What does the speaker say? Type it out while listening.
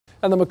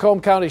And the Macomb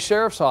County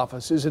Sheriff's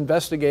Office is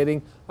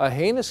investigating a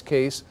heinous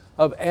case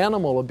of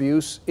animal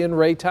abuse in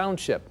Ray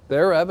Township.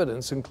 Their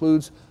evidence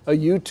includes a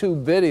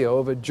YouTube video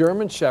of a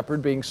German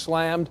Shepherd being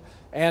slammed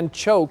and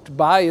choked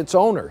by its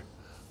owner.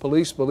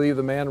 Police believe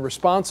the man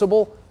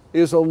responsible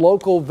is a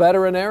local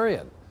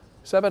veterinarian.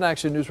 7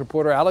 Action News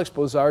reporter Alex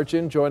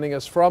Bozargian joining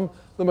us from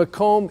the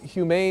Macomb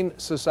Humane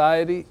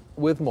Society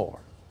with more.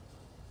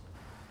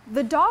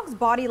 The dog's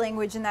body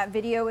language in that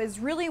video is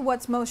really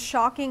what's most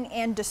shocking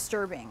and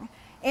disturbing.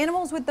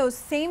 Animals with those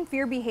same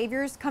fear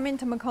behaviors come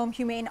into Macomb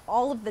Humane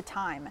all of the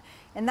time,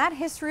 and that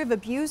history of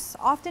abuse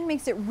often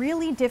makes it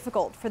really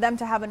difficult for them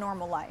to have a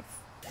normal life.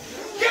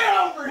 Get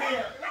over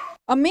here!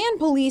 A man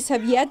police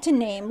have yet to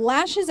name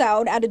lashes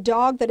out at a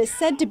dog that is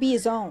said to be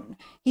his own.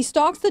 He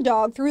stalks the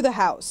dog through the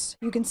house.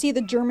 You can see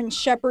the German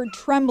Shepherd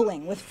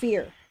trembling with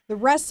fear. The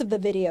rest of the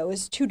video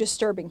is too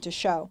disturbing to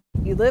show.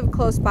 You live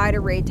close by to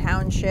Ray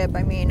Township.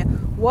 I mean,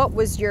 what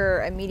was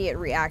your immediate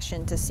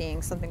reaction to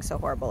seeing something so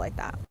horrible like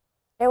that?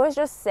 It was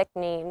just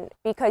sickening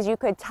because you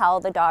could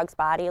tell the dog's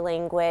body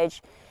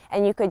language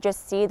and you could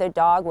just see the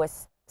dog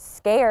was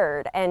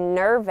scared and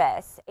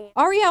nervous.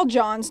 Ariel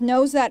Johns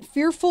knows that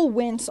fearful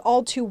wince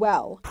all too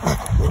well.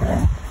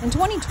 In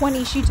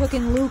 2020, she took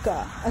in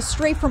Luca, a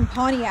stray from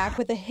Pontiac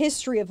with a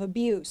history of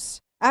abuse.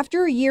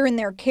 After a year in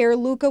their care,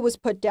 Luca was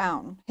put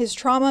down, his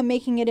trauma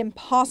making it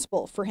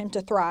impossible for him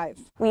to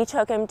thrive. We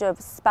took him to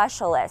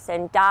specialists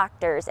and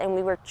doctors, and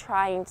we were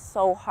trying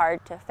so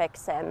hard to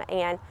fix him.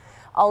 And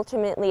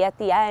ultimately, at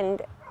the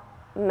end,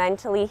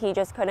 mentally, he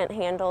just couldn't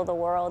handle the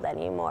world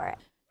anymore.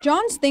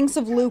 Johns thinks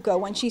of Luca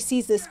when she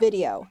sees this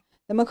video.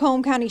 The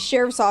Macomb County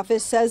Sheriff's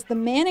Office says the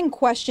man in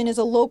question is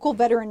a local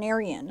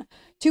veterinarian.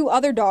 2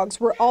 other dogs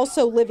were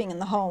also living in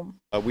the home.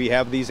 We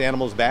have these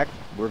animals back.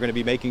 We're going to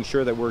be making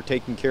sure that we're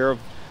taking care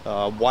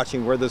of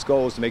watching where this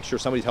goes to make sure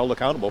somebody's held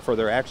accountable for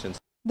their actions.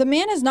 The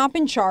man has not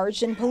been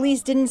charged, and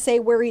police didn't say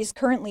where he's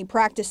currently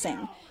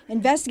practicing.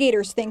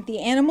 Investigators think the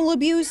animal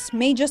abuse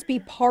may just be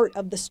part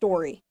of the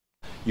story.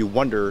 You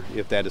wonder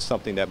if that is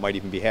something that might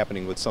even be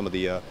happening with some of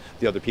the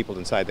other people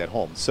inside that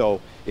home.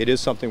 So it is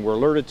something we're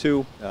alerted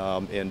to,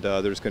 and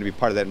there's going to be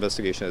part of that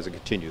investigation as it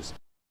continues.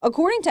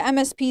 According to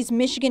MSP's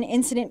Michigan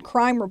Incident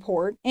Crime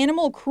Report,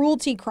 animal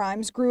cruelty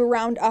crimes grew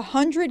around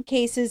 100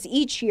 cases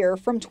each year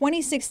from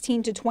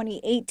 2016 to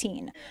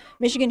 2018.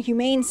 Michigan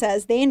Humane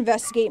says they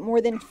investigate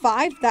more than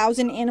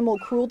 5,000 animal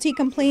cruelty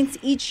complaints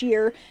each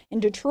year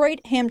in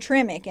Detroit,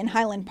 Hamtramck, and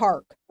Highland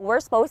Park. We're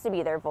supposed to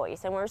be their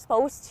voice, and we're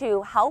supposed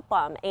to help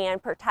them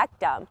and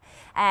protect them.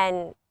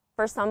 And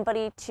for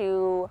somebody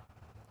to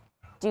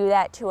do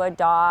that to a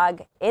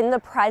dog in the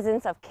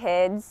presence of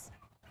kids,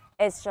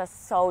 it's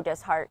just so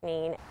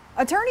disheartening.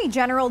 Attorney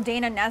General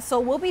Dana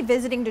Nessel will be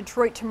visiting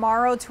Detroit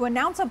tomorrow to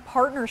announce a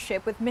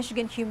partnership with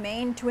Michigan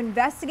Humane to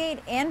investigate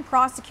and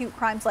prosecute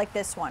crimes like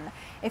this one.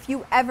 If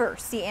you ever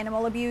see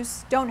animal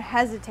abuse, don't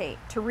hesitate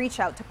to reach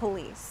out to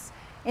police.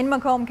 In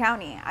Macomb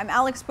County, I'm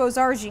Alex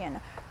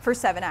Bozargian for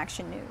 7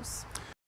 Action News.